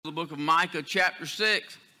The book of Micah chapter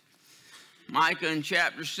 6. Micah in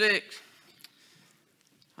chapter 6.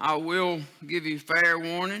 I will give you fair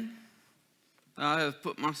warning. I have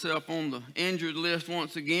put myself on the injured list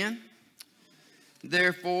once again.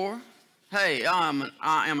 Therefore, hey, I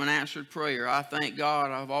am an answered prayer. I thank God.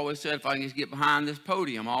 I've always said if I can just get behind this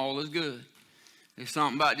podium, all is good. There's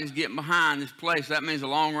something about just getting behind this place. That means the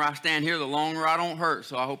longer I stand here, the longer I don't hurt.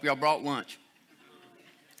 So I hope y'all brought lunch.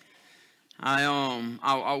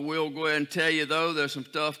 I will go ahead and tell you though, there's some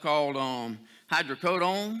stuff called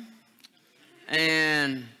hydrocodone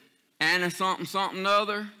and something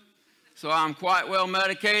other. So I'm quite well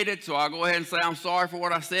medicated. So I'll go ahead and say I'm sorry for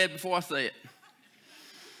what I said before I say it.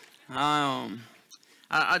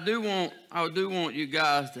 I do want you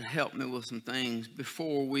guys to help me with some things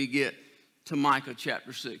before we get to Micah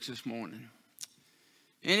chapter 6 this morning.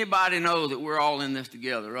 Anybody know that we're all in this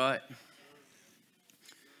together, right?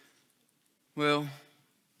 Well,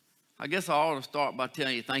 I guess I ought to start by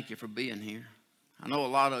telling you thank you for being here. I know a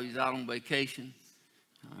lot of you's out on vacation.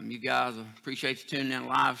 You guys, I appreciate you tuning in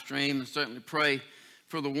live stream, and certainly pray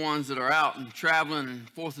for the ones that are out and traveling.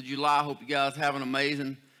 And 4th of July, I hope you guys have an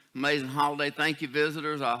amazing holiday. Thank you,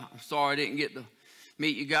 visitors. I'm sorry I didn't get to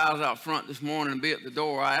meet you guys out front this morning and be at the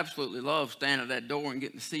door. I absolutely love standing at that door and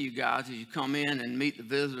getting to see you guys as you come in and meet the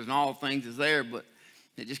visitors and all the things that's there, but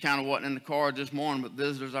it just kind of wasn't in the cards this morning. But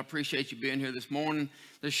visitors, I appreciate you being here this morning.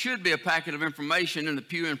 There should be a packet of information in the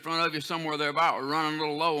pew in front of you somewhere thereabout. We're running a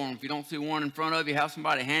little low on. If you don't see one in front of you, have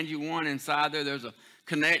somebody hand you one. Inside there, there's a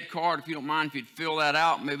Connect card. If you don't mind, if you'd fill that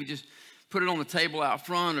out, maybe just put it on the table out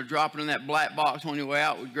front or drop it in that black box on your way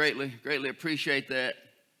out. We'd greatly appreciate that.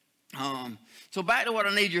 So back to what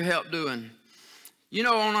I need your help doing. You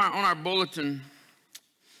know, on our bulletin,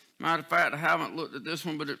 matter of fact, I haven't looked at this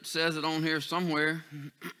one, but it says it on here somewhere.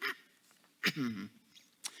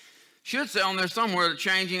 Should say on there somewhere that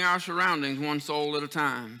changing our surroundings one soul at a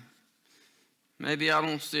time. Maybe I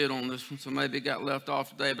don't see it on this one, so maybe it got left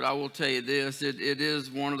off today, but I will tell you this. It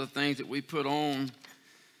is one of the things that we put on.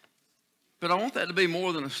 But I want that to be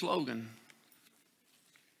more than a slogan.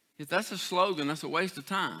 If that's a slogan, that's a waste of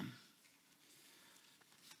time.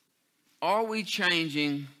 Are we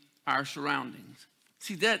changing our surroundings?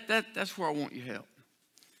 See, that's where I want your help.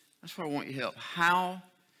 That's where I want your help. How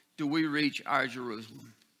do we reach our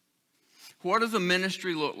Jerusalem? What does a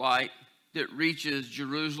ministry look like that reaches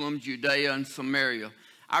Jerusalem, Judea, and Samaria?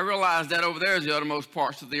 I realize that over there is the uttermost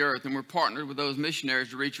parts of the earth, and we're partnered with those missionaries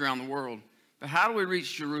to reach around the world. But how do we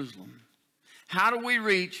reach Jerusalem? How do we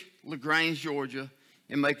reach LaGrange, Georgia,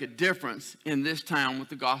 and make a difference in this town with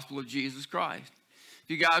the gospel of Jesus Christ? If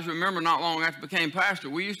you guys remember, not long after I became pastor,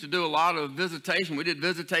 we used to do a lot of visitation. We did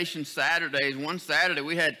visitation Saturdays. One Saturday,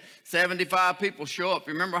 we had 75 people show up.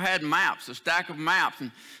 Remember, I had maps, a stack of maps.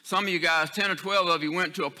 And some of you guys, 10 or 12 of you,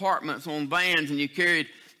 went to apartments on vans and you carried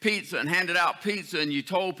pizza and handed out pizza and you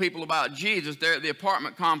told people about Jesus there at the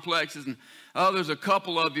apartment complexes. And others, a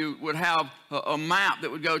couple of you, would have a map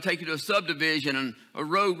that would go take you to a subdivision, and a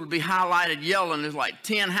road would be highlighted yellow, and there's like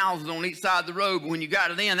 10 houses on each side of the road. But when you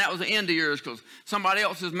got it in, that was the end of yours because somebody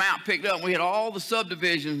else's map picked up. And we had all the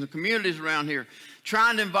subdivisions and communities around here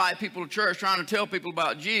trying to invite people to church, trying to tell people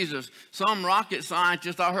about Jesus. Some rocket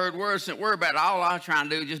scientist I heard sent word about it. All I was trying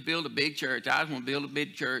to do is just build a big church. I just want to build a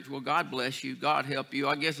big church. Well, God bless you. God help you.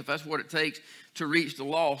 I guess if that's what it takes to reach the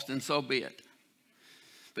lost, then so be it.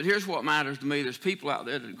 But here's what matters to me. There's people out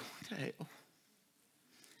there that are going to hell.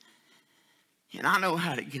 And I know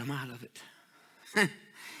how to get them out of it.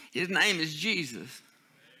 His name is Jesus.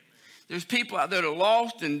 There's people out there that are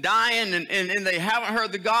lost and dying, and they haven't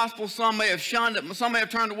heard the gospel. Some may have shunned it, some may have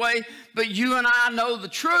turned away. But you and I know the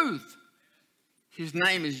truth. His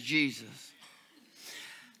name is Jesus.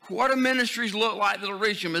 What do ministries look like that'll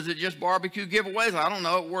reach them? Is it just barbecue giveaways? I don't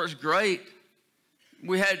know. It works great.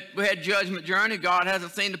 We had Judgment Journey. God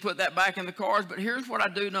hasn't seemed to put that back in the cards. But here's what I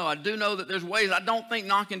do know. I do know that there's ways. I don't think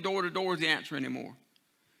knocking door to door is the answer anymore.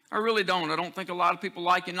 I really don't. I don't think a lot of people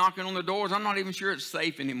like you knocking on their doors. I'm not even sure it's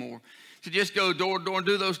safe anymore to just go door to door and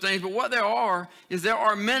do those things. But what there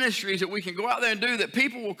are ministries that we can go out there and do that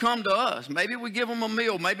people will come to us. Maybe we give them a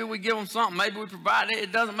meal. Maybe we give them something. Maybe we provide it.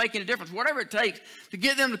 It doesn't make any difference. Whatever it takes to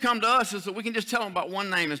get them to come to us is so we can just tell them about one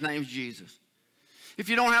name. His name's Jesus. If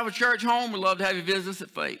you don't have a church home, we'd love to have you visit us at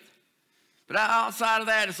Faith. But outside of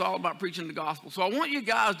that, it's all about preaching the gospel. So I want you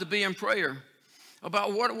guys to be in prayer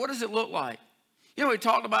about what does it look like. You know, we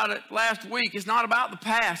talked about it last week. It's not about the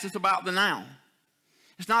past. It's about the now.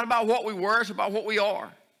 It's not about what we were. It's about what we are.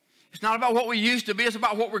 It's not about what we used to be. It's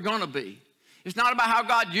about what we're going to be. It's not about how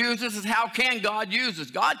God uses us. It's how can God use us.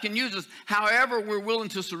 God can use us however we're willing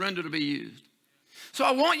to surrender to be used. So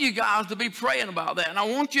I want you guys to be praying about that. And I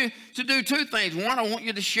want you to do two things. One, I want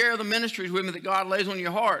you to share the ministries with me that God lays on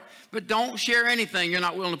your heart. But don't share anything you're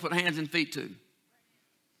not willing to put hands and feet to.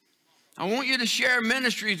 I want you to share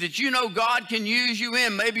ministries that you know God can use you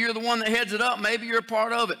in. Maybe you're the one that heads it up. Maybe you're a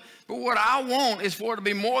part of it. But what I want is for it to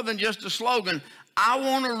be more than just a slogan. I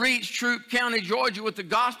want to reach Troup County, Georgia with the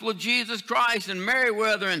gospel of Jesus Christ, and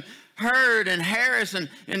Meriwether and Hurd and Harris and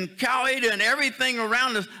Coweta and everything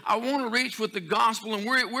around us. I want to reach with the gospel, and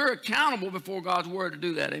we're accountable before God's word to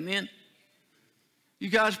do that. Amen? You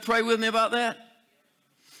guys pray with me about that?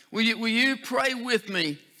 Will you pray with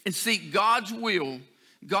me and seek God's will?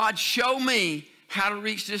 God, show me how to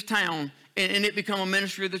reach this town and it become a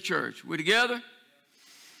ministry of the church. We together?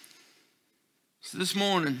 So this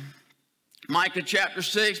morning, Micah chapter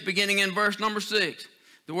 6, beginning in verse number 6,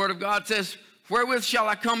 the word of God says, wherewith shall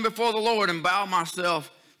I come before the Lord and bow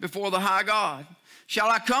myself before the high God? Shall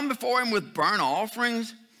I come before him with burnt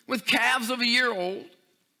offerings, with calves of a year old?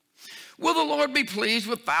 Will the Lord be pleased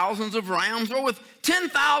with thousands of rams, or with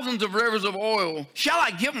 10,000s of rivers of oil? Shall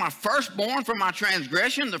I give my firstborn for my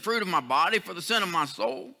transgression, the fruit of my body for the sin of my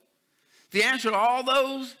soul? The answer to all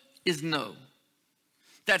those is no.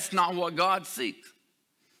 That's not what God seeks.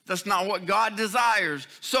 That's not what God desires.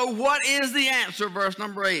 So what is the answer? Verse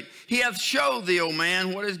number 8. He hath showed thee, O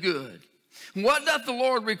man, what is good. What doth the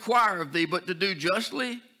Lord require of thee but to do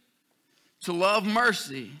justly, to love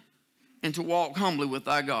mercy, and to walk humbly with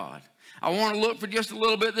thy God? I want to look for just a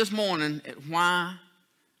little bit this morning at why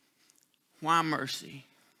mercy.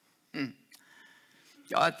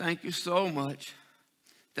 God, thank you so much.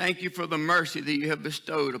 Thank you for the mercy that you have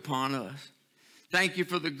bestowed upon us. Thank you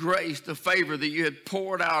for the grace, the favor that you had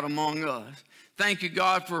poured out among us. Thank you,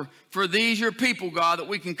 God, for these your people, God, that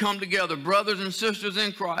we can come together, brothers and sisters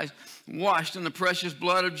in Christ, washed in the precious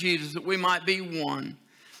blood of Jesus, that we might be one.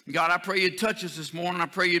 God, I pray you'd touch us this morning. I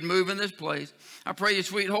pray you'd move in this place. I pray your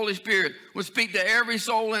sweet Holy Spirit would speak to every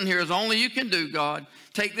soul in here as only you can do, God.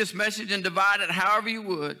 Take this message and divide it however you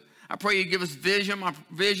would. I pray you'd give us vision.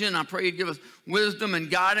 I pray you'd give us wisdom and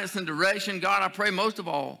guidance and direction. God, I pray most of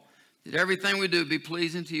all that everything we do be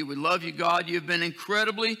pleasing to you. We love you, God. You've been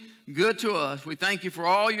incredibly good to us. We thank you for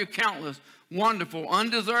all your countless, wonderful,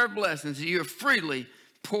 undeserved blessings that you have freely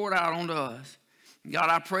poured out onto us.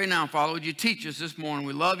 God, I pray now, Father, would you teach us this morning?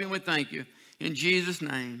 We love you and we thank you. In Jesus'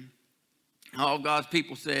 name. All God's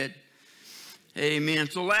people said, amen.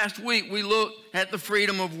 So last week we looked at the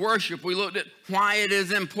freedom of worship. We looked at why it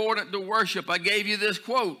is important to worship. I gave you this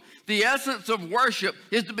quote. The essence of worship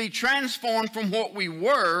is to be transformed from what we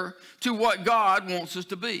were to what God wants us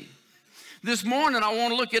to be. This morning, I want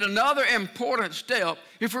to look at another important step.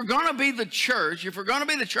 If we're going to be the church, if we're going to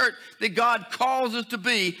be the church that God calls us to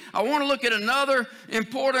be, I want to look at another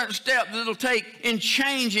important step that it'll take in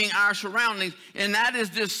changing our surroundings, and that is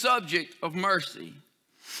this subject of mercy.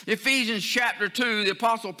 Ephesians chapter 2, the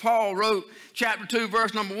Apostle Paul wrote chapter 2,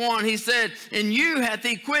 verse number 1. He said, "And you hath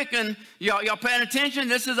he quickened," y'all paying attention?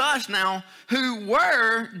 This is us now, "who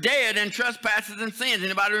were dead in trespasses and sins."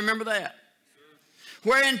 Anybody remember that?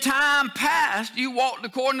 Where in time past you walked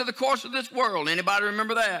according to the course of this world. Anybody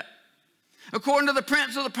remember that? According to the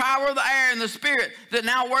prince of the power of the air and the spirit that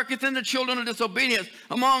now worketh in the children of disobedience,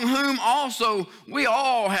 among whom also we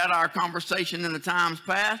all had our conversation in the times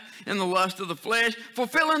past, in the lust of the flesh,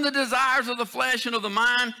 fulfilling the desires of the flesh and of the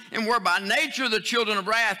mind, and were by nature the children of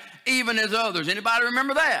wrath, even as others. Anybody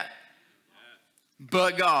remember that?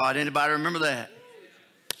 But God. Anybody remember that?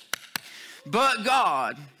 But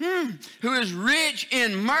God, who is rich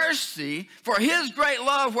in mercy, for his great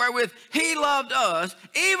love wherewith he loved us,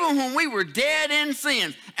 even when we were dead in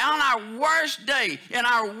sins, on our worst day, in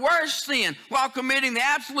our worst sin, while committing the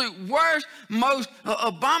absolute worst, most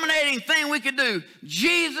abominating thing we could do,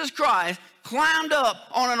 Jesus Christ climbed up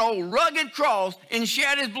on an old rugged cross and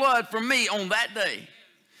shed his blood for me on that day.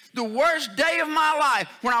 The worst day of my life,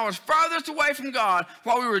 when I was furthest away from God,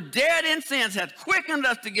 while we were dead in sins, hath quickened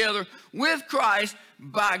us together with Christ.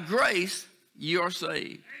 By grace you are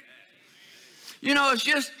saved. You know, it's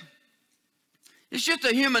just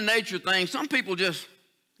a human nature thing. Some people just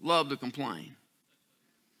love to complain.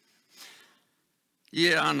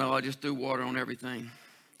 Yeah, I know, I just threw water on everything.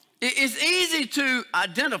 It's easy to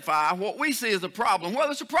identify what we see as a problem,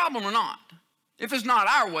 whether it's a problem or not. If it's not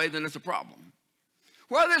our way, then it's a problem.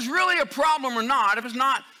 Whether it's really a problem or not, if it's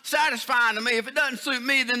not satisfying to me, if it doesn't suit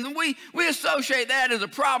me, then we associate that as a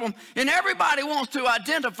problem. And everybody wants to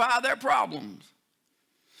identify their problems.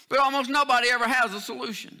 But almost nobody ever has a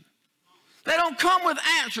solution. They don't come with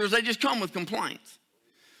answers, they just come with complaints.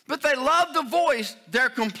 But they love to voice their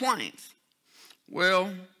complaints.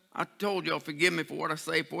 Well, I told y'all, forgive me for what I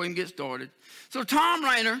say before we even get started. So Tom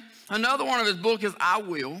Rainer, another one of his books is I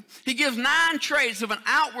Will. He gives 9 traits of an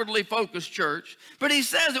outwardly focused church, but he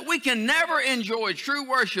says that we can never enjoy true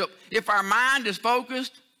worship if our mind is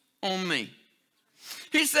focused on me.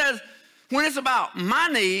 He says, when it's about my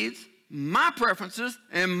needs, my preferences,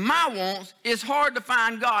 and my wants, it's hard to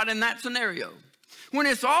find God in that scenario. When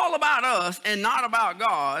it's all about us and not about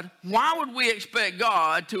God, why would we expect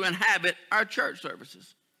God to inhabit our church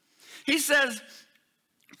services? He says,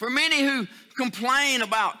 for many who complain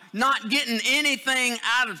about not getting anything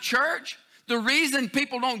out of church, the reason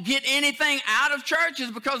people don't get anything out of church is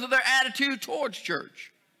because of their attitude towards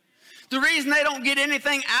church. The reason they don't get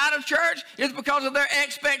anything out of church is because of their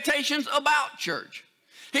expectations about church.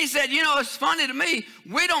 He said, you know, it's funny to me,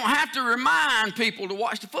 we don't have to remind people to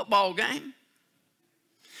watch the football game.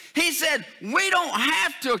 He said, we don't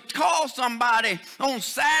have to call somebody on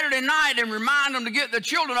Saturday night and remind them to get their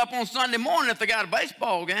children up on Sunday morning if they got a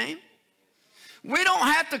baseball game. We don't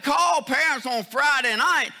have to call parents on Friday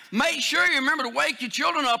night. Make sure you remember to wake your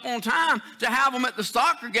children up on time to have them at the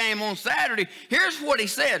soccer game on Saturday. Here's what he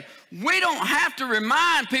said. We don't have to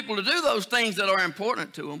remind people to do those things that are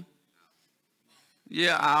important to them.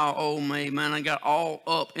 Yeah, oh man, I got all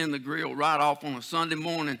up in the grill right off on a Sunday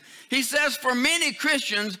morning. He says, for many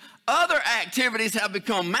Christians, other activities have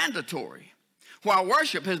become mandatory, while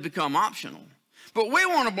worship has become optional. But we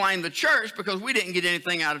want to blame the church because we didn't get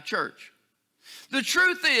anything out of church. The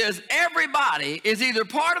truth is, everybody is either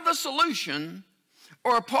part of the solution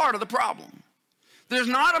or a part of the problem. There's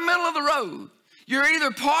not a middle of the road. You're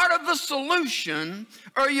either part of the solution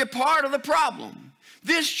or you're part of the problem.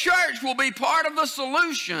 This church will be part of the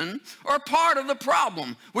solution or part of the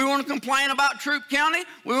problem. We want to complain about Troup County.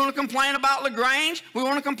 We want to complain about LaGrange. We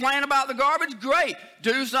want to complain about the garbage. Great.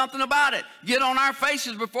 Do something about it. Get on our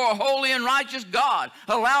faces before a holy and righteous God.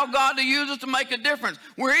 Allow God to use us to make a difference.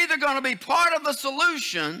 We're either going to be part of the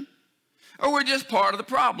solution or we're just part of the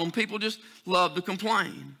problem. People just love to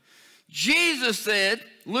complain. Jesus said,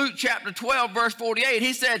 Luke chapter 12, verse 48,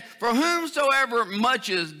 he said, for whomsoever much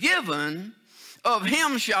is given, of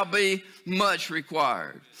him shall be much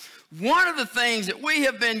required. One of the things that we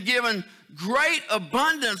have been given great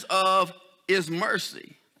abundance of is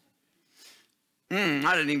mercy. I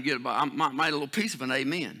didn't even get about my little piece of an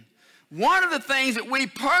amen. One of the things that we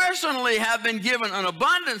personally have been given an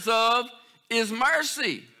abundance of is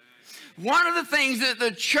mercy. One of the things that the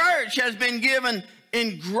church has been given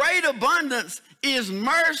in great abundance is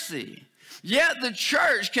mercy. Yet the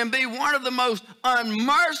church can be one of the most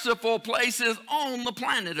unmerciful places on the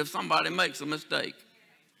planet if somebody makes a mistake.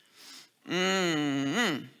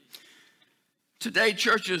 Today,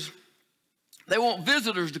 churches, they want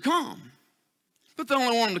visitors to come, but they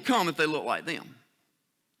only want them to come if they look like them.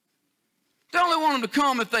 They only want them to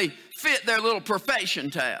come if they fit their little profession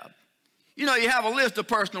tab. You know, you have a list of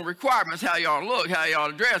personal requirements, how you ought to look, how you ought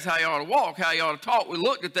to dress, how you ought to walk, how you ought to talk. We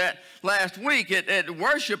looked at that last week at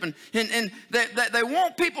worship, and they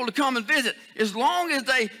want people to come and visit. As long as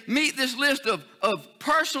they meet this list of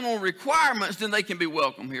personal requirements, then they can be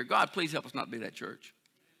welcome here. God, please help us not be that church.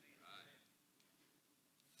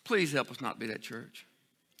 Please help us not be that church.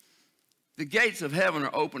 The gates of heaven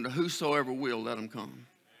are open to whosoever will, let them come.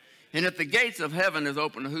 And if the gates of heaven is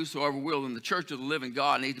open to whosoever will, then the church of the living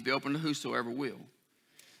God needs to be open to whosoever will.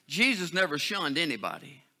 Jesus never shunned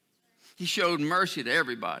anybody. He showed mercy to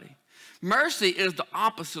everybody. Mercy is the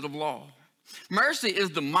opposite of law. Mercy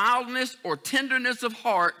is the mildness or tenderness of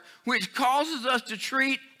heart which causes us to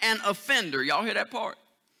treat an offender. Y'all hear that part?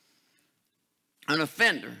 An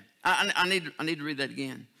offender. I need to read that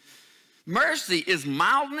again. Mercy is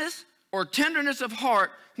mildness or tenderness of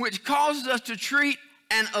heart which causes us to treat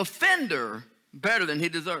an offender better than he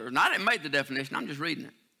deserves. Now, I didn't make the definition. I'm just reading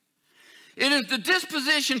it. It is the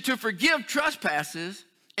disposition to forgive trespasses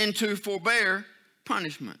and to forbear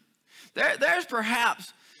punishment. There's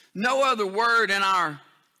perhaps no other word in our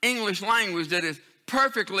English language that is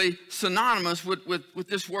perfectly synonymous with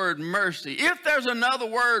this word mercy. If there's another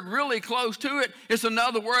word really close to it, it's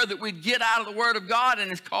another word that we get out of the Word of God,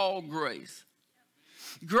 and it's called grace.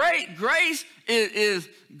 Grace is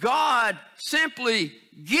God simply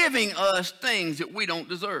giving us things that we don't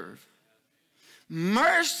deserve.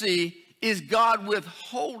 Mercy is God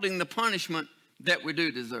withholding the punishment that we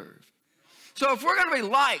do deserve. So if we're going to be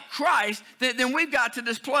like Christ, then we've got to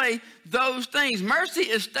display those things. Mercy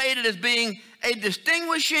is stated as being a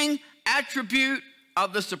distinguishing attribute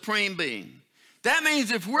of the supreme being. That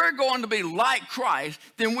means if we're going to be like Christ,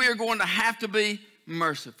 then we are going to have to be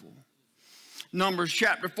merciful. Numbers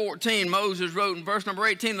chapter 14, Moses wrote in verse number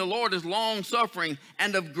 18, the Lord is long-suffering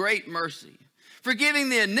and of great mercy. forgiving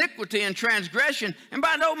the iniquity and transgression, and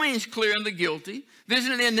by no means clearing the guilty,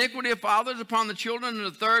 visiting the iniquity of fathers upon the children in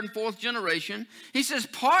the third and fourth generation. He says,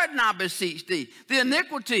 pardon, I beseech thee, the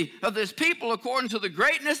iniquity of this people according to the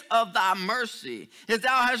greatness of thy mercy, as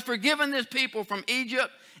thou hast forgiven this people from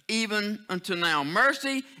Egypt even unto now.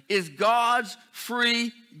 Mercy is God's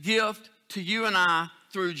free gift to you and I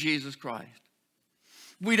through Jesus Christ.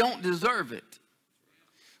 We don't deserve it.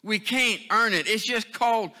 We can't earn it. It's just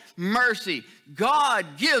called mercy. God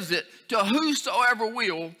gives it to whosoever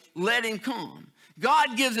will let him come.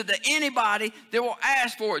 God gives it to anybody that will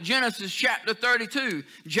ask for it. Genesis chapter 32.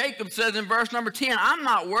 Jacob says in verse number 10, I'm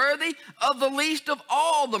not worthy of the least of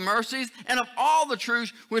all the mercies and of all the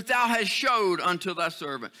truths which thou hast showed unto thy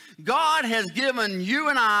servant. God has given you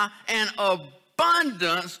and I an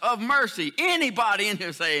abundance of mercy. Anybody in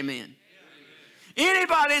here say amen?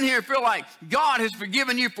 Anybody in here feel like God has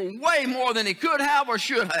forgiven you for way more than he could have or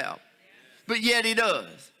should have? But yet he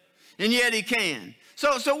does. And yet he can.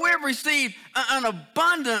 So we've received an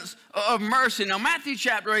abundance of mercy. Now, Matthew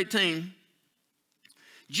chapter 18,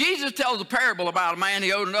 Jesus tells a parable about a man.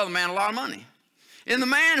 He owed another man a lot of money. And the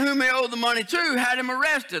man whom he owed the money to had him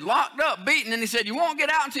arrested, locked up, beaten. And he said, you won't get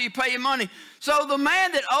out until you pay your money. So the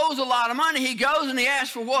man that owes a lot of money, he goes and he asks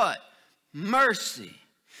for what? Mercy.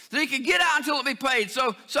 So he could get out until it be paid.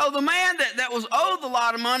 So the man that was owed a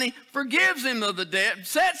lot of money forgives him of the debt,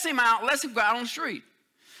 sets him out, lets him go out on the street.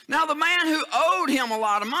 Now the man who owed him a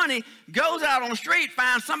lot of money goes out on the street,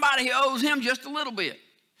 finds somebody who owes him just a little bit.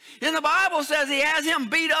 And the Bible says he has him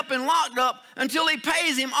beat up and locked up until he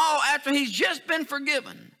pays him all after he's just been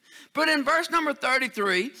forgiven. But in verse number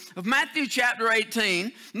 33 of Matthew chapter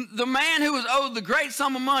 18, the man who was owed the great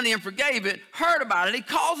sum of money and forgave it heard about it. He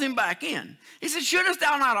calls him back in. He said, shouldest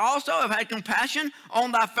thou not also have had compassion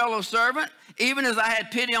on thy fellow servant, even as I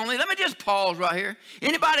had pity on thee? Let me just pause right here.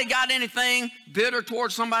 Anybody got anything bitter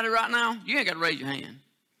towards somebody right now? You ain't got to raise your hand.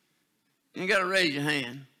 You ain't got to raise your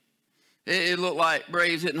hand. It looked like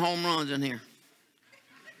Braves hitting home runs in here.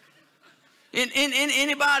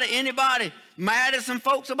 Anybody mad at some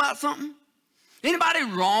folks about something? Anybody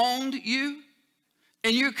wronged you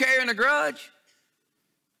and you're carrying a grudge?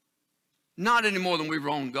 Not any more than we've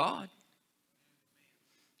wronged God.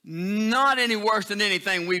 Not any worse than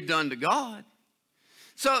anything we've done to God.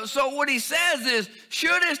 So what he says is,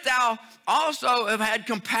 shouldest thou also have had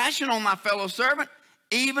compassion on thy fellow servant,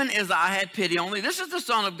 even as I had pity on thee? This is the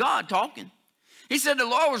Son of God talking. He said the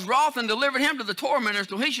Lord was wroth and delivered him to the tormentors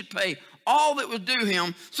till he should pay all that was due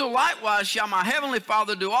him. So likewise shall my heavenly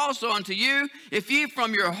Father do also unto you, if ye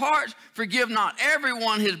from your hearts forgive not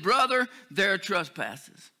everyone his brother their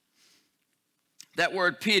trespasses. That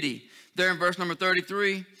word pity there in verse number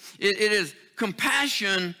 33, it is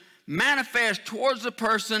compassion manifest towards the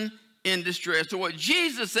person in distress. So what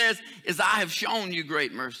Jesus says is, I have shown you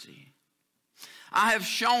great mercy. I have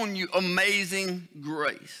shown you amazing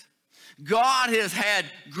grace. God has had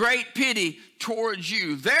great pity towards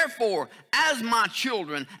you. Therefore, as my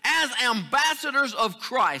children, as ambassadors of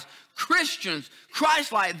Christ, Christians,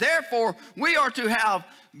 Christ-like, therefore, we are to have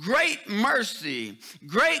great mercy,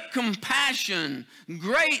 great compassion,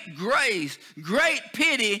 great grace, great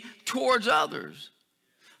pity towards others.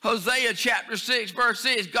 Hosea chapter 6, verse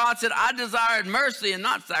 6, God said, I desired mercy and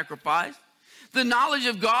not sacrifice, the knowledge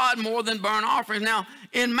of God more than burnt offerings. Now,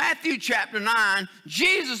 in Matthew chapter 9,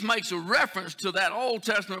 Jesus makes a reference to that Old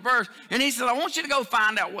Testament verse, and he said, I want you to go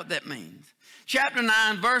find out what that means. Chapter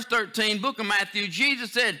 9, verse 13, book of Matthew,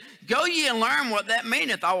 Jesus said, go ye and learn what that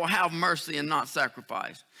meaneth, I will have mercy and not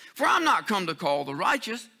sacrifice. For I'm not come to call the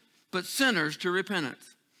righteous, but sinners to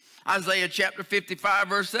repentance. Isaiah chapter 55,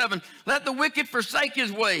 verse 7, let the wicked forsake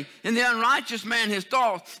his way, and the unrighteous man his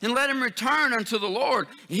thoughts, and let him return unto the Lord.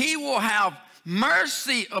 He will have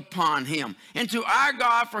mercy upon him, and to our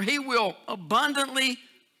God, for he will abundantly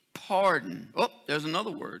pardon. Oh, there's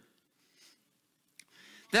another word.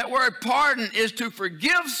 That word pardon is to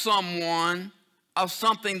forgive someone of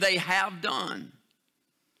something they have done.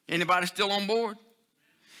 Anybody still on board?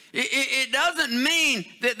 It doesn't mean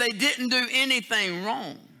that they didn't do anything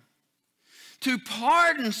wrong. To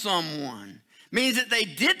pardon someone means that they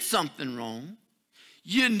did something wrong.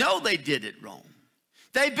 You know they did it wrong.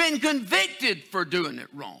 They've been convicted for doing it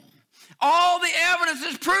wrong. All the evidence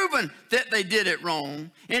is proven that they did it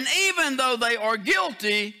wrong. And even though they are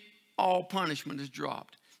guilty, all punishment is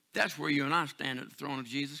dropped. That's where you and I stand at the throne of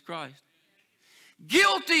Jesus Christ.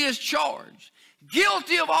 Guilty is charged.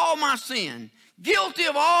 Guilty of all my sin. Guilty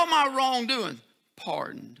of all my wrongdoing.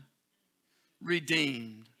 Pardoned.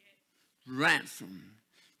 Redeemed. Ransomed.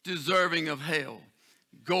 Deserving of hell.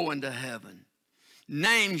 Going to heaven.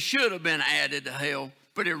 Names should have been added to hell,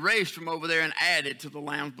 but erased from over there and added to the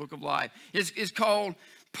Lamb's Book of Life. It's called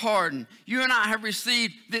pardon. You and I have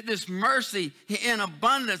received this mercy in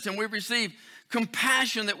abundance, and we've received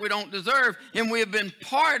compassion that we don't deserve, and we have been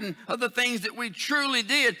pardoned of the things that we truly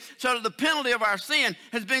did, so that the penalty of our sin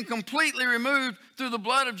has been completely removed through the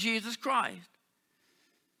blood of Jesus Christ.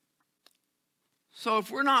 So if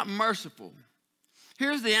we're not merciful,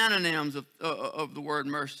 here's the antonyms of the word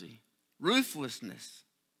mercy: ruthlessness,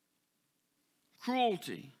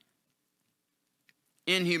 cruelty,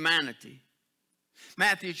 inhumanity.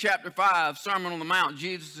 Matthew chapter 5, Sermon on the Mount,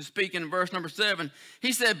 Jesus is speaking in verse number 7.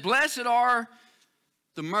 He said, "Blessed are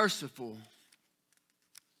the merciful,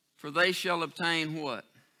 for they shall obtain" what?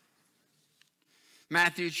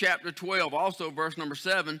 Matthew chapter 12, also verse number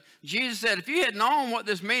 7. Jesus said, "If you had known what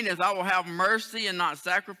this meaneth, I will have mercy and not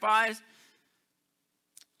sacrifice,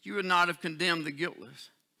 you would not have condemned the guiltless."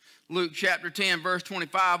 Luke chapter 10, verse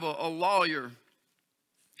 25, a lawyer,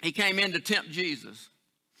 he came in to tempt Jesus.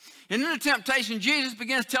 And in the temptation, Jesus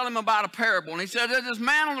begins to tell him about a parable. And he said, there's this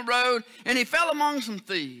man on the road, and he fell among some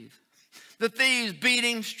thieves. The thieves beat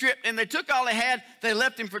him, stripped him. They took all they had. They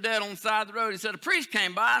left him for dead on the side of the road. He said, a priest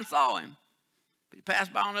came by and saw him. But he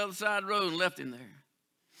passed by on the other side of the road and left him there.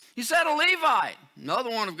 He said, a Levite, another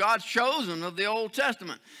one of God's chosen of the Old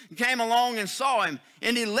Testament, came along and saw him,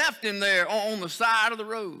 and he left him there on the side of the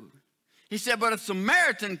road. He said, but a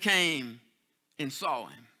Samaritan came and saw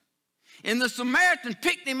him. And the Samaritan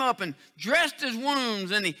picked him up and dressed his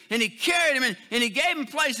wounds, and he carried him, and he gave him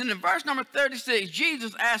place. And in verse number 36,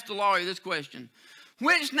 Jesus asked the lawyer this question: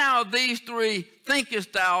 which now of these three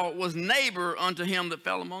thinkest thou was neighbor unto him that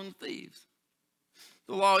fell among the thieves?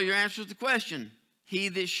 The lawyer answers the question: he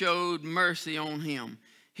that showed mercy on him.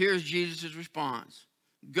 Here's Jesus' response: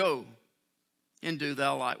 go and do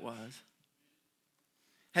thou likewise.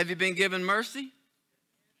 Have you been given mercy?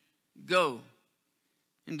 Go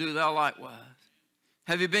and do thou likewise.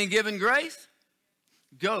 Have you been given grace?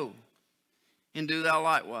 Go and do thou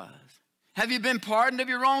likewise. Have you been pardoned of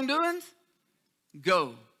your wrongdoings?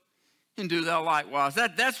 Go and do thou likewise.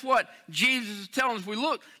 That's what Jesus is telling us. We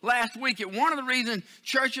looked last week at one of the reasons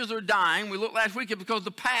churches are dying. We looked last week at because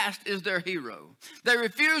the past is their hero. They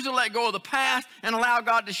refuse to let go of the past and allow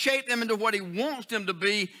God to shape them into what he wants them to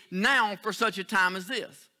be now for such a time as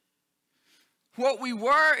this. What we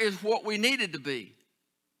were is what we needed to be.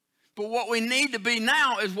 But what we need to be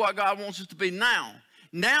now is what God wants us to be now.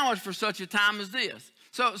 Now is for such a time as this.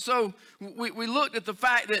 So we looked at the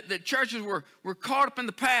fact that churches were caught up in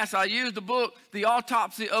the past. I used the book, The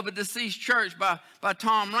Autopsy of a Deceased Church by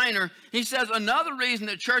Tom Rainer. He says another reason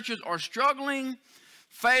that churches are struggling,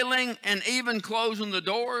 failing, and even closing the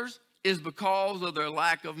doors is because of their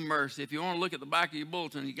lack of mercy. If you want to look at the back of your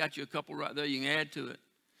bulletin, you got you a couple right there you can add to it.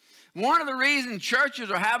 One of the reasons churches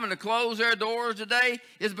are having to close their doors today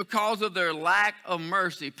is because of their lack of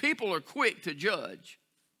mercy. People are quick to judge,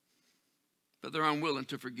 but they're unwilling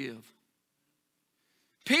to forgive.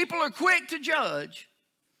 People are quick to judge,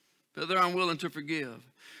 but they're unwilling to forgive.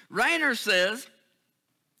 Rainer says,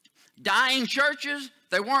 dying churches,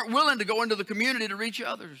 they weren't willing to go into the community to reach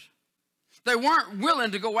others. They weren't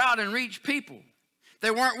willing to go out and reach people. They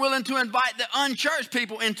weren't willing to invite the unchurched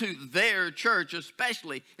people into their church,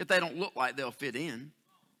 especially if they don't look like they'll fit in.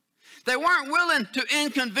 They weren't willing to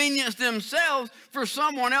inconvenience themselves for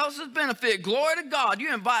someone else's benefit. Glory to God.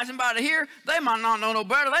 You invite somebody here, they might not know no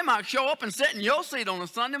better. They might show up and sit in your seat on a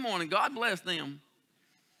Sunday morning. God bless them.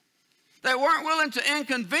 They weren't willing to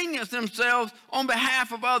inconvenience themselves on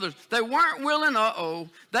behalf of others. They weren't willing,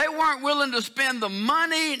 they weren't willing to spend the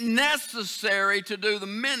money necessary to do the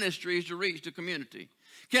ministries to reach the community.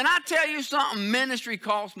 Can I tell you something? Ministry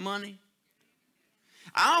costs money.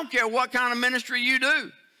 I don't care what kind of ministry you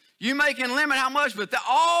do. You may can limit how much, but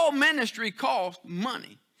all ministry costs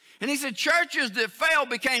money. And he said churches that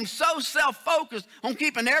failed became so self-focused on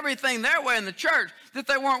keeping everything their way in the church that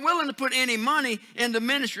they weren't willing to put any money into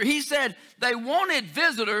ministry. He said they wanted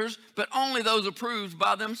visitors, but only those approved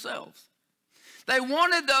by themselves. They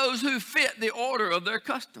wanted those who fit the order of their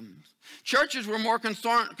customs. Churches were more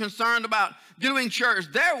concerned about doing church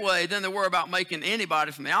their way than they were about making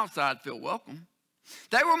anybody from the outside feel welcome.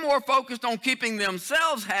 They were more focused on keeping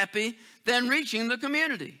themselves happy than reaching the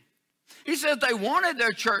community. He says they wanted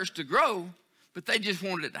their church to grow, but they just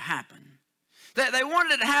wanted it to happen. They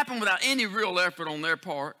wanted it to happen without any real effort on their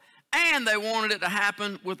part, and they wanted it to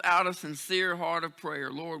happen without a sincere heart of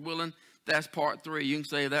prayer. Lord willing, that's part 3. You can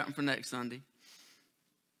save that one for next Sunday.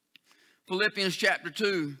 Philippians chapter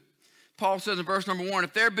 2, Paul says in verse number 1,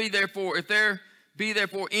 if there be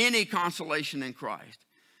therefore any consolation in Christ,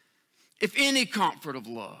 if any comfort of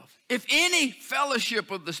love, if any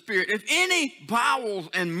fellowship of the Spirit, if any bowels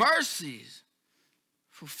and mercies,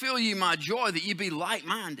 fulfill ye my joy that ye be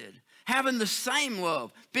like-minded, having the same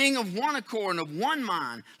love, being of one accord and of one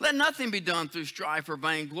mind. Let nothing be done through strife or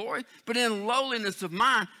vainglory, but in lowliness of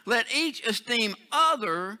mind, let each esteem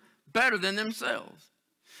other better than themselves.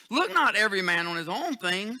 Look not every man on his own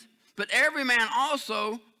things, but every man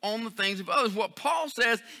also on the things of others. What Paul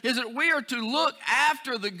says is that we are to look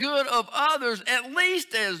after the good of others at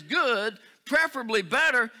least as good, preferably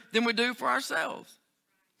better than we do for ourselves.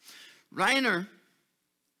 Rainer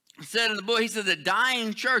said in the book, he said that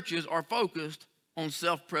dying churches are focused on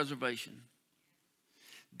self-preservation.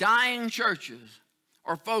 Dying churches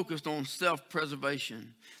are focused on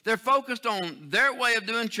self-preservation. They're focused on their way of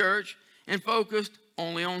doing church and focused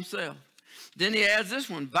only on self. Then he adds this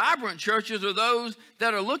one. Vibrant churches are those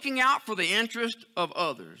that are looking out for the interest of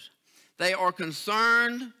others. They are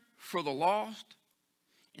concerned for the lost,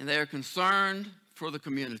 and they are concerned for the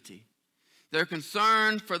community. They're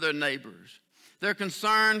concerned for their neighbors. They're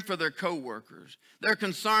concerned for their co-workers. They're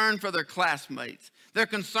concerned for their classmates. They're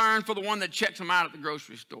concerned for the one that checks them out at the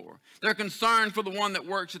grocery store. They're concerned for the one that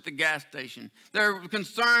works at the gas station. They're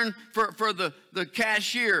concerned for the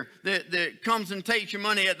cashier that comes and takes your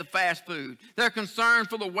money at the fast food. They're concerned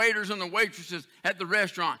for the waiters and the waitresses at the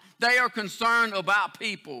restaurant. They are concerned about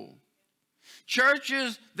people.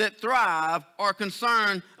 Churches that thrive are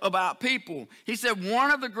concerned about people. He said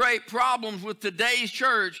one of the great problems with today's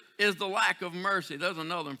church is the lack of mercy. There's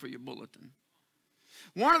another one for your bulletin.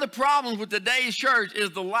 One of the problems with today's church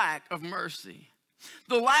is the lack of mercy.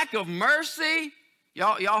 The lack of mercy,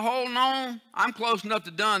 y'all holding on? I'm close enough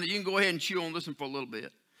to done that you can go ahead and chew on this one for a little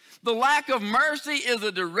bit. The lack of mercy is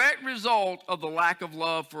a direct result of the lack of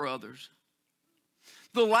love for others.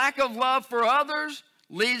 The lack of love for others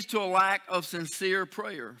leads to a lack of sincere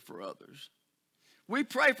prayer for others. We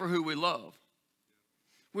pray for who we love.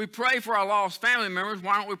 We pray for our lost family members.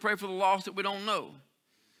 Why don't we pray for the lost that we don't know?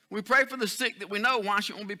 We pray for the sick that we know. Why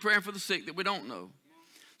shouldn't we be praying for the sick that we don't know?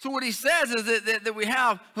 So what he says is that we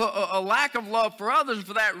have a lack of love for others, and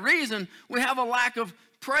for that reason, we have a lack of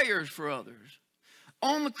prayers for others.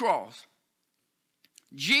 On the cross,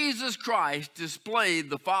 Jesus Christ displayed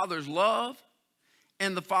the Father's love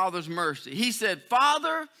and the Father's mercy. He said,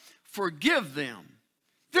 Father, forgive them.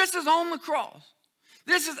 This is on the cross.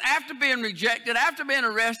 This is after being rejected, after being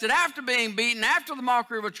arrested, after being beaten, after the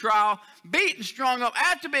mockery of a trial, beaten, strung up,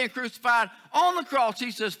 after being crucified. On the cross, he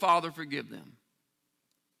says, Father, forgive them,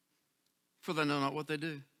 for they know not what they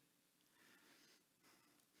do.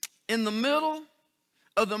 In the middle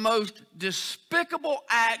of the most despicable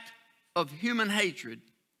act of human hatred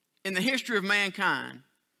in the history of mankind,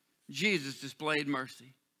 Jesus displayed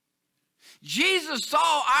mercy. Jesus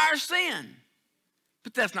saw our sin,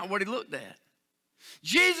 but that's not what he looked at.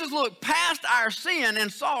 Jesus looked past our sin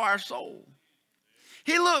and saw our soul.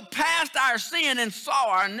 He looked past our sin and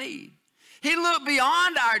saw our need. He looked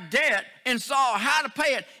beyond our debt and saw how to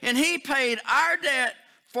pay it, and he paid our debt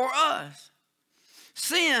for us.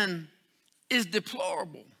 Sin is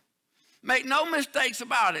deplorable. Make no mistakes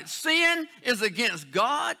about it. Sin is against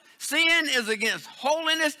God. Sin is against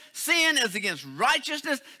holiness. Sin is against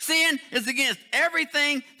righteousness. Sin is against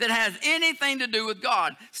everything that has anything to do with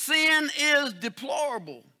God. Sin is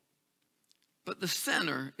deplorable, but the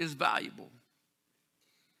sinner is valuable.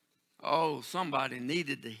 Oh, somebody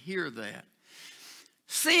needed to hear that.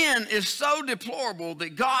 Sin is so deplorable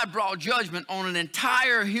that God brought judgment on an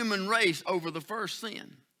entire human race over the first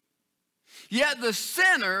sin. Yet the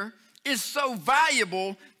sinner is so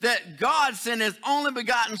valuable that God sent his only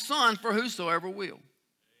begotten Son for whosoever will.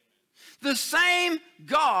 The same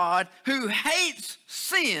God who hates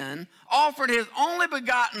sin offered his only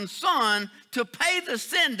begotten Son to pay the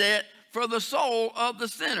sin debt for the soul of the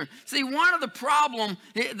sinner. See, one of the problems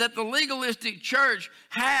that the legalistic church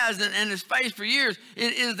has and has faced for years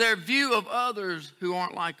is their view of others who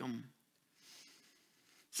aren't like them.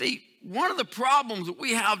 See, one of the problems that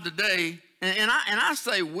we have today, and I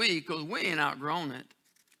say we because we ain't outgrown it.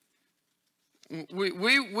 We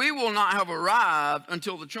will not have arrived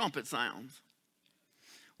until the trumpet sounds.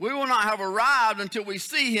 We will not have arrived until we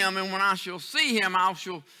see him, and when I shall see him,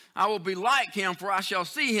 I will be like him, for I shall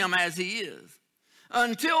see him as he is.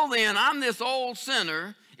 Until then, I'm this old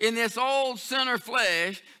sinner in this old sinner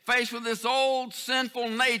flesh, faced with this old sinful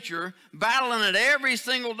nature, battling it every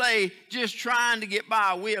single day, just trying to get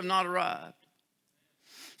by. We have not arrived.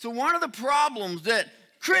 So one of the problems that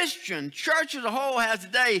Christian church as a whole has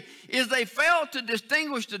today is they fail to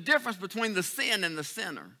distinguish the difference between the sin and the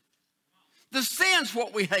sinner. The sin's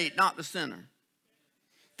what we hate, not the sinner.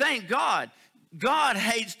 Thank God. God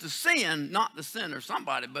hates the sin, not the sinner.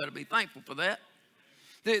 Somebody better be thankful for that.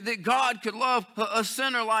 That God could love a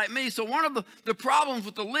sinner like me. So one of the problems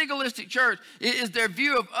with the legalistic church is their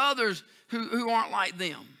view of others who aren't like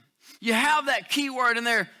them. You have that key word in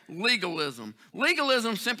there, legalism.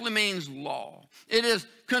 Legalism simply means law. It is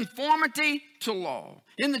conformity to law.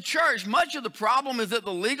 In the church, much of the problem is that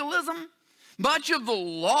the legalism, much of the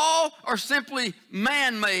law are simply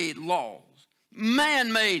man-made laws,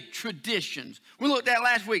 man-made traditions. We looked at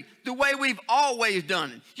last week, the way we've always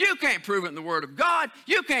done it. You can't prove it in the Word of God.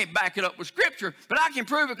 You can't back it up with Scripture, but I can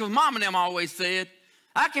prove it because Mom and them always said.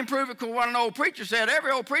 I can prove it because what an old preacher said.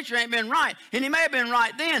 Every old preacher ain't been right, and he may have been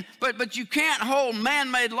right then, but you can't hold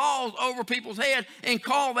man-made laws over people's head and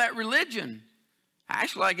call that religion.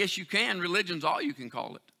 Actually, I guess you can. Religion's all you can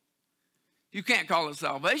call it. You can't call it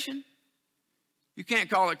salvation. You can't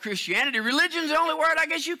call it Christianity. Religion's the only word I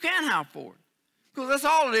guess you can have for it. Because that's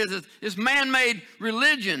all it is. It's man-made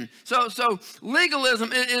religion. So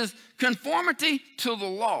legalism is conformity to the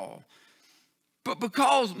law. But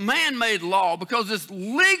because man-made law, because this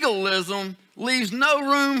legalism leaves no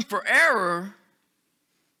room for error,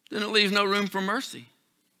 then it leaves no room for mercy.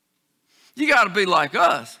 You got to be like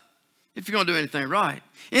us if you're going to do anything right.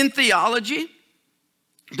 In theology,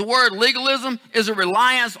 the word legalism is a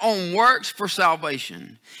reliance on works for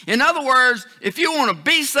salvation. In other words, if you want to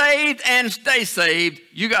be saved and stay saved,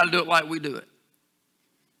 you got to do it like we do it.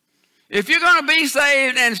 If you're going to be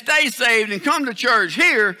saved and stay saved and come to church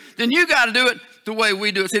here, then you got to do it the way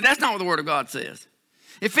we do it. See, that's not what the Word of God says.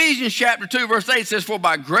 Ephesians chapter 2, verse 8 says, "For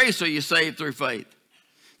by grace are you saved through faith.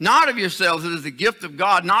 Not of yourselves, it is the gift of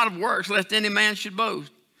God, not of works, lest any man should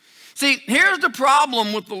boast." See, here's the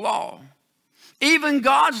problem with the law. Even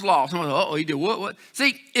God's law. Someone says, he did what?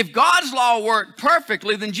 See, if God's law worked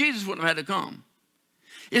perfectly, then Jesus wouldn't have had to come.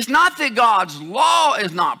 It's not that God's law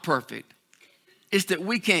is not perfect. It's that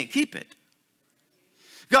we can't keep it.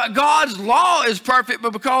 God's law is perfect,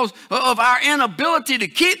 but because of our inability to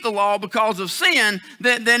keep the law because of sin,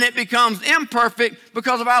 then it becomes imperfect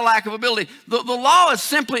because of our lack of ability. The law is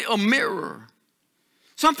simply a mirror.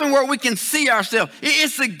 Something where we can see ourselves.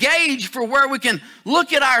 It's a gauge for where we can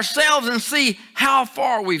look at ourselves and see how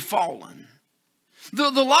far we've fallen.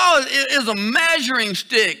 The law is a measuring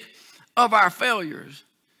stick of our failures.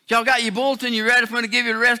 Y'all got your bulletin? You ready for me to give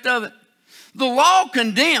you the rest of it? The law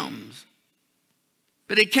condemns,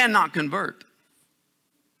 but it cannot convert.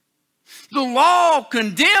 The law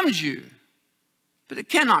condemns you, but it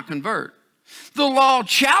cannot convert. The law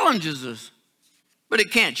challenges us, but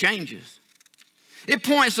it can't change us. It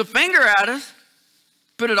points a finger at us,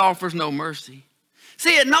 but it offers no mercy.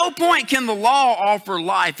 See, at no point can the law offer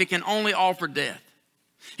life. It can only offer death.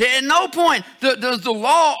 At no point does the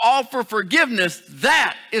law offer forgiveness.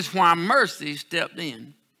 That is why mercy stepped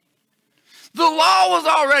in. The law was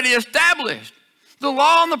already established. The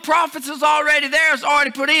law and the prophets is already there. It's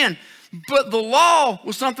already put in. But the law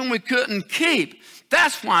was something we couldn't keep.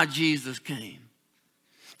 That's why Jesus came.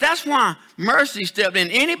 That's why mercy stepped in.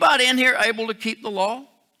 Anybody in here able to keep the law?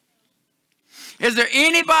 Is there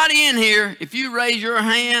anybody in here, if you raise your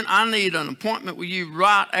hand, I need an appointment with you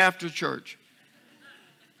right after church?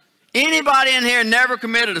 Anybody in here never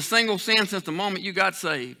committed a single sin since the moment you got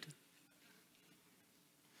saved?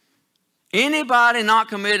 Anybody not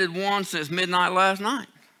committed one since midnight last night?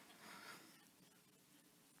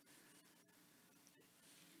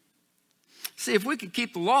 See, if we could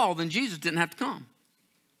keep the law, then Jesus didn't have to come.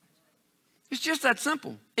 It's just that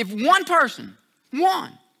simple. If one person,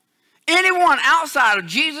 anyone outside of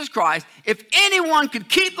Jesus Christ, if anyone could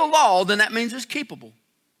keep the law, then that means it's keepable.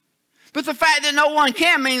 But the fact that no one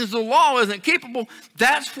can means the law isn't keepable.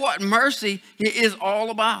 That's what mercy is all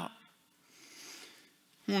about.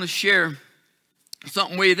 I want to share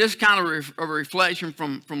something with you. This is kind of a reflection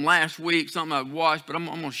from last week, something I've watched, but I'm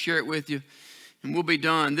going to share it with you, and we'll be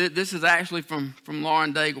done. This is actually from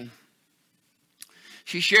Lauren Daigle.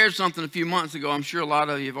 She shared something a few months ago. I'm sure a lot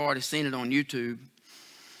of you have already seen it on YouTube.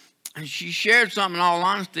 And she shared something, in all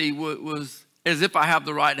honesty, was as if I have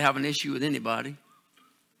the right to have an issue with anybody.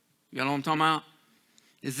 You know what I'm talking about?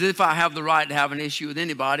 As if I have the right to have an issue with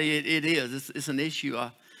anybody. It is. It's an issue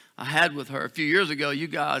I had with her. A few years ago, you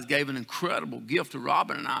guys gave an incredible gift to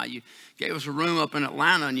Robin and I. You gave us a room up in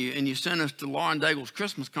Atlanta, and you sent us to Lauren Daigle's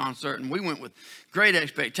Christmas concert, and we went with great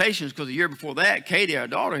expectations because the year before that, Katie, our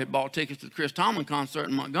daughter, had bought tickets to the Chris Tomlin concert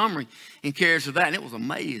in Montgomery and carried us to that, and it was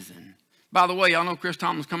amazing. By the way, y'all know Chris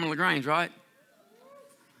Tomlin's coming to LaGrange, right?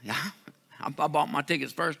 Yeah, I bought my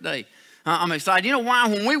tickets first day. I'm excited. You know why?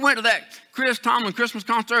 When we went to that Chris Tomlin Christmas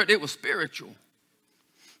concert, it was spiritual.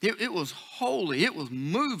 It was holy. It was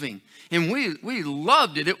moving. And we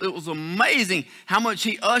loved it. It was amazing how much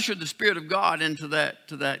he ushered the Spirit of God into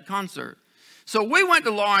that concert. So we went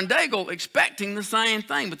to Lauren Daigle expecting the same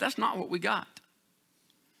thing, but that's not what we got.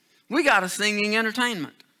 We got a singing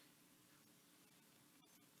entertainment.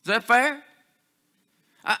 Is that fair?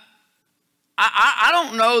 I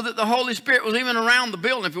don't know that the Holy Spirit was even around the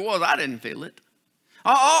building. If it was, I didn't feel it.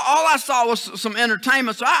 All I saw was some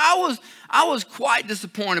entertainment. So I was quite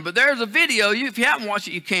disappointed. But there's a video, if you haven't watched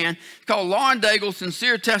it, you can. It's called Lauren Daigle's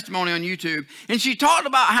Sincere Testimony on YouTube. And she talked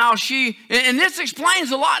about how and this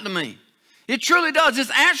explains a lot to me. It truly does.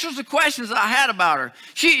 This answers the questions that I had about her.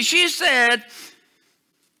 She said,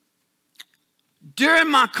 during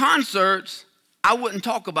my concerts, I wouldn't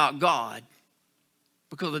talk about God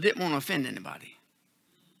because I didn't want to offend anybody.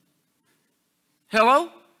 Hello?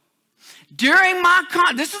 During my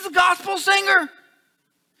this is a gospel singer.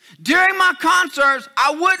 During my concerts,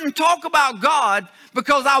 I wouldn't talk about God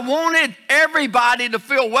because I wanted everybody to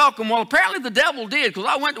feel welcome. Well, apparently the devil did, because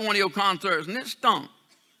I went to one of your concerts and it stunk.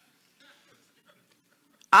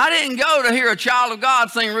 I didn't go to hear a child of God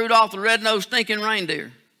sing Rudolph the Red-Nosed Stinking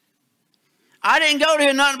Reindeer. I didn't go to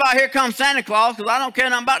hear nothing about Here Comes Santa Claus, because I don't care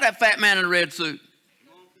nothing about that fat man in a red suit.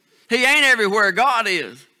 He ain't everywhere God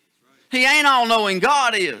is. He ain't all-knowing.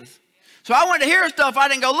 God is. So I went to hear stuff I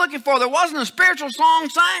didn't go looking for. There wasn't a spiritual song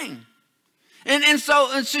sang. And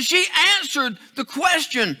so she answered the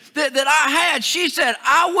question that I had. She said,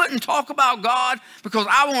 I wouldn't talk about God because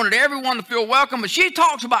I wanted everyone to feel welcome. But she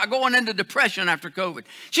talks about going into depression after COVID.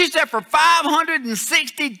 She said for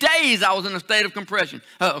 560 days I was in a state of compression.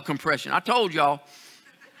 I told y'all.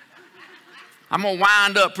 I'm going to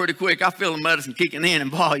wind up pretty quick. I feel the medicine kicking in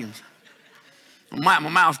volumes. My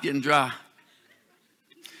mouth's getting dry.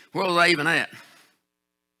 Where was I even at?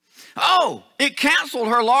 Oh, it canceled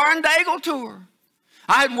her Lauren Daigle tour.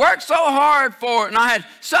 I had worked so hard for it, and I had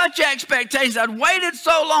such expectations. I'd waited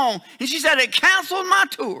so long, and she said it canceled my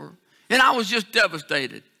tour, and I was just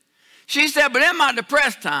devastated. She said, but in my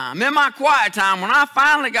depressed time, in my quiet time, when I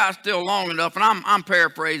finally got still long enough, and I'm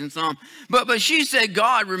paraphrasing some, but she said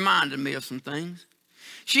God reminded me of some things.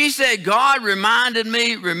 She said God reminded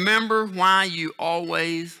me, remember why you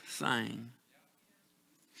always sang.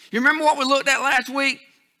 You remember what we looked at last week?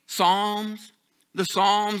 Psalms. The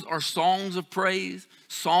Psalms are songs of praise,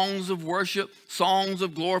 songs of worship, songs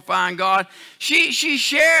of glorifying God. She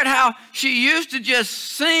shared how she used to just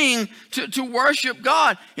sing to worship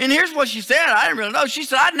God. And here's what she said. I didn't really know. She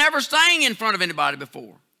said, I'd never sang in front of anybody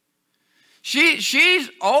before. She's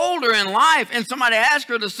older in life, and somebody asked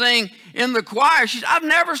her to sing in the choir. She said, I've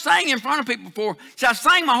never sang in front of people before. She said, I've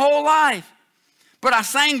sang my whole life, but I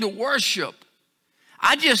sang to worship.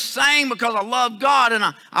 I just sang because I loved God, and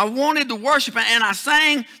I wanted to worship, and I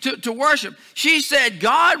sang to worship. She said,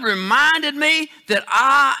 God reminded me that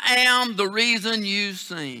I am the reason you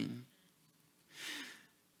sing.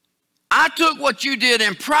 I took what you did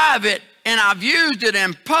in private, and I've used it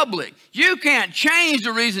in public. You can't change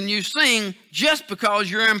the reason you sing just because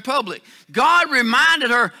you're in public. God reminded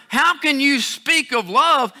her, how can you speak of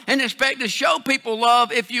love and expect to show people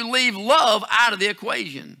love if you leave love out of the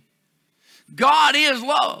equation? God is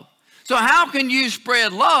love. So how can you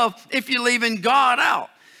spread love if you're leaving God out?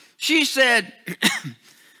 She said,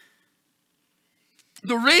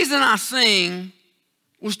 the reason I sing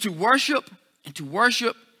was to worship and to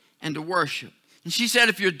worship and to worship. And she said,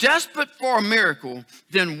 if you're desperate for a miracle,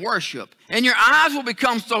 then worship. And your eyes will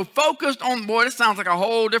become so focused on, boy, this sounds like a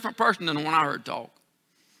whole different person than the one I heard talk.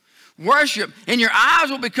 Worship, and your eyes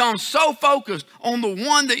will become so focused on the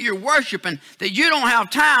one that you're worshiping that you don't have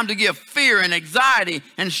time to give fear and anxiety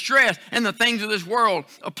and stress and the things of this world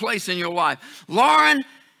a place in your life. Lauren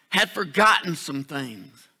had forgotten some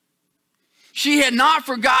things. She had not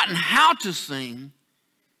forgotten how to sing.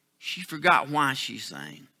 She forgot why she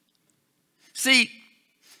sang. See,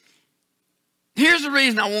 here's the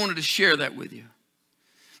reason I wanted to share that with you.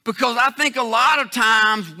 Because I think a lot of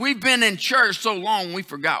times we've been in church so long we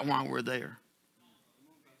forgot why we're there.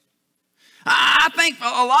 I think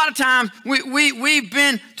a lot of times we've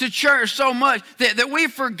been to church so much that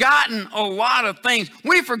we've forgotten a lot of things.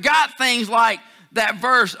 We forgot things like that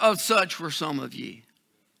verse, of such were some of ye.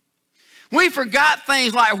 We forgot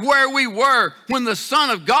things like where we were when the Son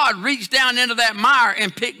of God reached down into that mire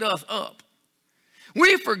and picked us up.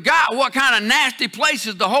 We forgot what kind of nasty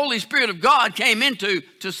places the Holy Spirit of God came into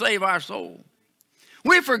to save our soul.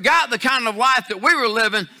 We forgot the kind of life that we were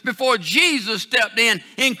living before Jesus stepped in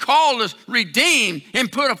and called us redeemed and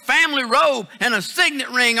put a family robe and a signet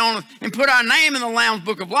ring on us and put our name in the Lamb's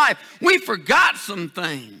Book of Life. We forgot some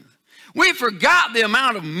things. We forgot the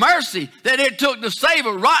amount of mercy that it took to save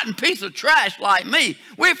a rotten piece of trash like me.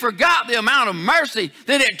 We forgot the amount of mercy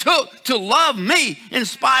that it took to love me in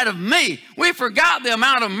spite of me. We forgot the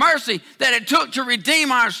amount of mercy that it took to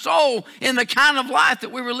redeem our soul in the kind of life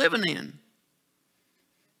that we were living in.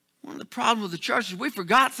 One of the problems with the church is we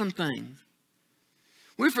forgot some things.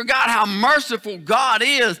 We forgot how merciful God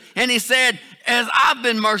is. And he said, as I've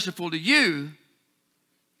been merciful to you,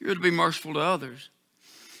 you're to be merciful to others.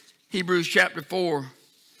 Hebrews chapter 4,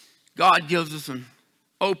 God gives us an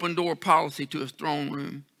open door policy to his throne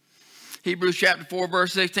room. Hebrews chapter 4,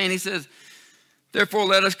 verse 16, he says, therefore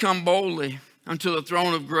let us come boldly unto the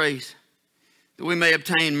throne of grace, that we may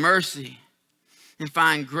obtain mercy and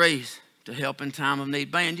find grace to help in time of need.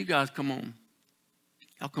 Band, you guys come on.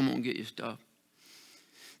 Y'all come on and get your stuff.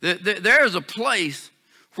 There is a place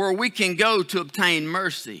where we can go to obtain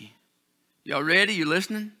mercy. Y'all ready? You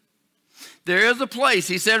listening? There is a place,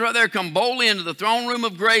 he said right there, come boldly into the throne room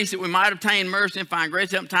of grace that we might obtain mercy and find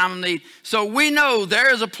grace in time of need. So we know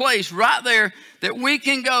there is a place right there that we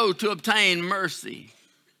can go to obtain mercy.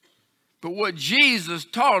 But what Jesus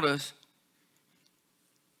taught us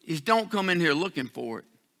is don't come in here looking for it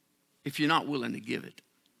if you're not willing to give it.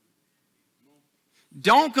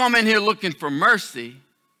 Don't come in here looking for mercy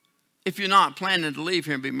if you're not planning to leave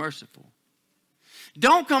here and be merciful.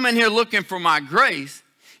 Don't come in here looking for my grace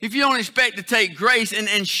if you don't expect to take grace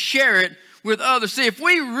and share it with others. See, if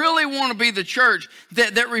we really want to be the church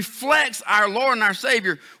that reflects our Lord and our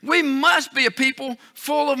Savior, we must be a people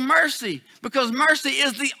full of mercy, because mercy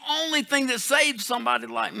is the only thing that saves somebody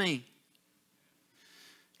like me.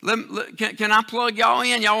 Can I plug y'all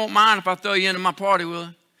in? Y'all won't mind if I throw you into my party, will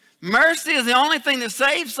I? Mercy is the only thing that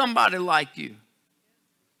saves somebody like you.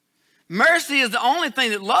 Mercy is the only thing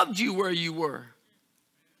that loved you where you were.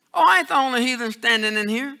 Oh, I ain't the only heathen standing in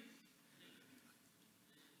here.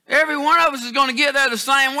 Every one of us is going to get there the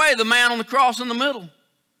same way, the man on the cross in the middle.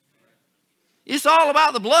 It's all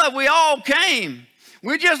about the blood. We all came.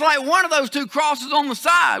 We're just like one of those two crosses on the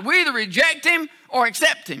side. We either reject him or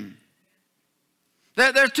accept him.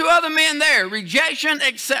 There's two other men there, rejection,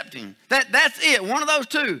 accepting. That's it, one of those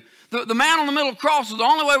two. The man on the middle cross is the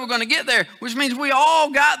only way we're going to get there, which means we all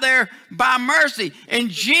got there by mercy. And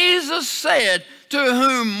Jesus said, to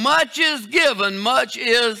whom much is given, much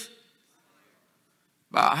is.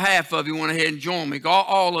 About half of you went ahead and joined me.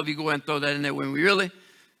 All of you go ahead and throw that in there with me. Really?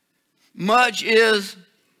 Much is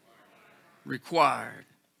required.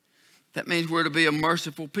 That means we're to be a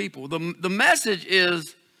merciful people. The message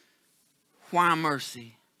is, why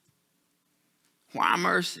mercy? Why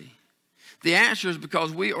mercy? The answer is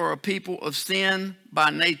because we are a people of sin by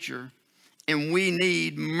nature, and we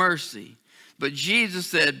need mercy. But Jesus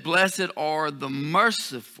said, blessed are the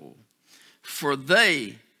merciful, for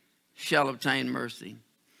they shall obtain mercy.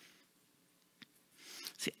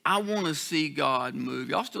 See, I want to see God move.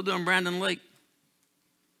 Y'all still doing Brandon Lake?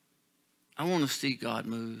 I want to see God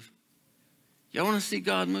move. Y'all want to see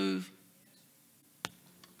God move?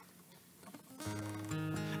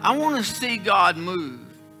 I want to see God move,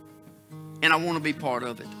 and I want to be part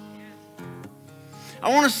of it. I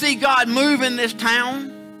want to see God move in this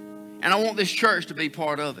town, and I want this church to be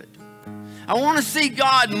part of it. I want to see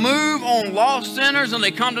God move on lost sinners and they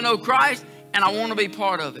come to know Christ, and I want to be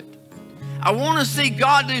part of it. I want to see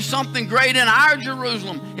God do something great in our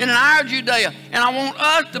Jerusalem, in our Judea, and I want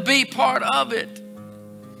us to be part of it.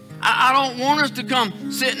 I don't want us to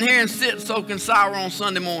come sitting here and sit soaking sour on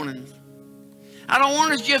Sunday mornings. I don't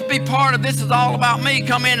want us to just be part of this is all about me,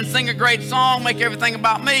 come in and sing a great song, make everything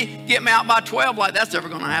about me, get me out by 12 like that's ever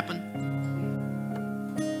going to happen.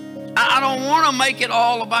 I don't want to make it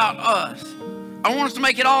all about us. I want us to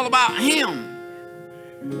make it all about him.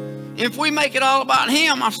 If we make it all about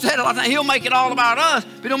him, I've said it a lot of times, he'll make it all about us,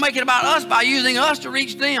 but he'll make it about us by using us to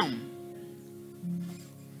reach them.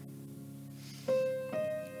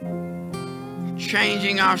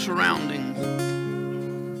 Changing our surroundings.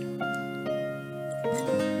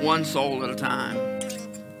 One soul at a time.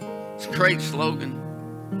 It's a great slogan.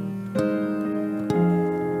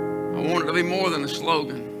 I want it to be more than a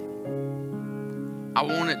slogan. I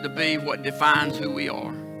want it to be what defines who we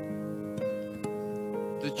are.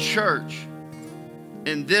 The church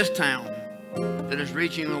in this town that is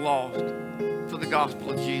reaching the lost for the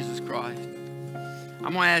gospel of Jesus Christ.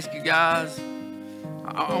 I'm going to ask you guys,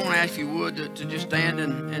 I want to ask you would to just stand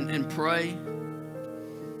and pray.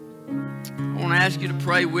 I want to ask you to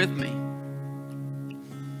pray with me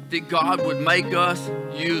that God would make us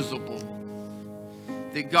usable.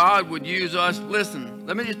 That God would use us. Listen,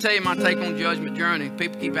 let me just tell you my take on Judgment Journey.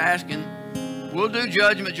 People keep asking. We'll do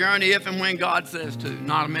Judgment Journey if and when God says to,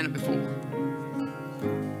 not a minute before.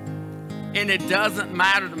 And it doesn't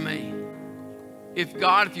matter to me. If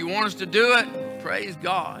you want us to do it, praise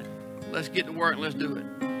God. Let's get to work and let's do it.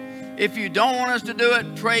 If you don't want us to do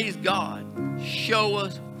it, praise God. Show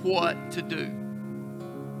us what to do.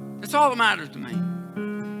 That's all that matters to me.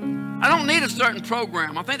 I don't need a certain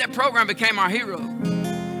program. I think that program became our hero.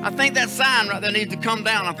 I think that sign right there needs to come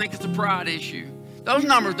down. I think it's a pride issue. Those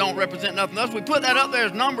numbers don't represent nothing else. We put that up there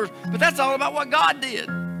as numbers, but that's all about what God did.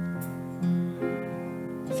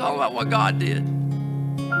 It's all about what God did.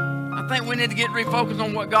 I think we need to get refocused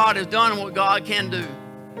on what God has done and what God can do.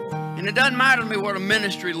 And it doesn't matter to me what a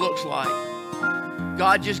ministry looks like.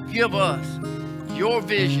 God, just give us your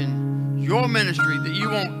vision, your ministry that you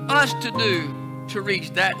want us to do to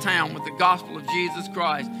reach that town with the gospel of Jesus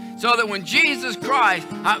Christ. So that when Jesus Christ,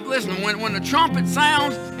 listen, when the trumpet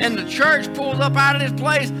sounds and the church pulls up out of this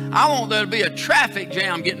place, I want there to be a traffic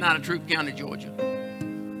jam getting out of Troup County, Georgia.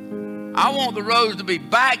 I want the roads to be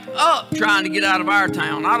backed up trying to get out of our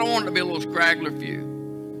town. I don't want it to be a little scraggler few.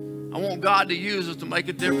 I want God to use us to make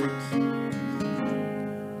a difference.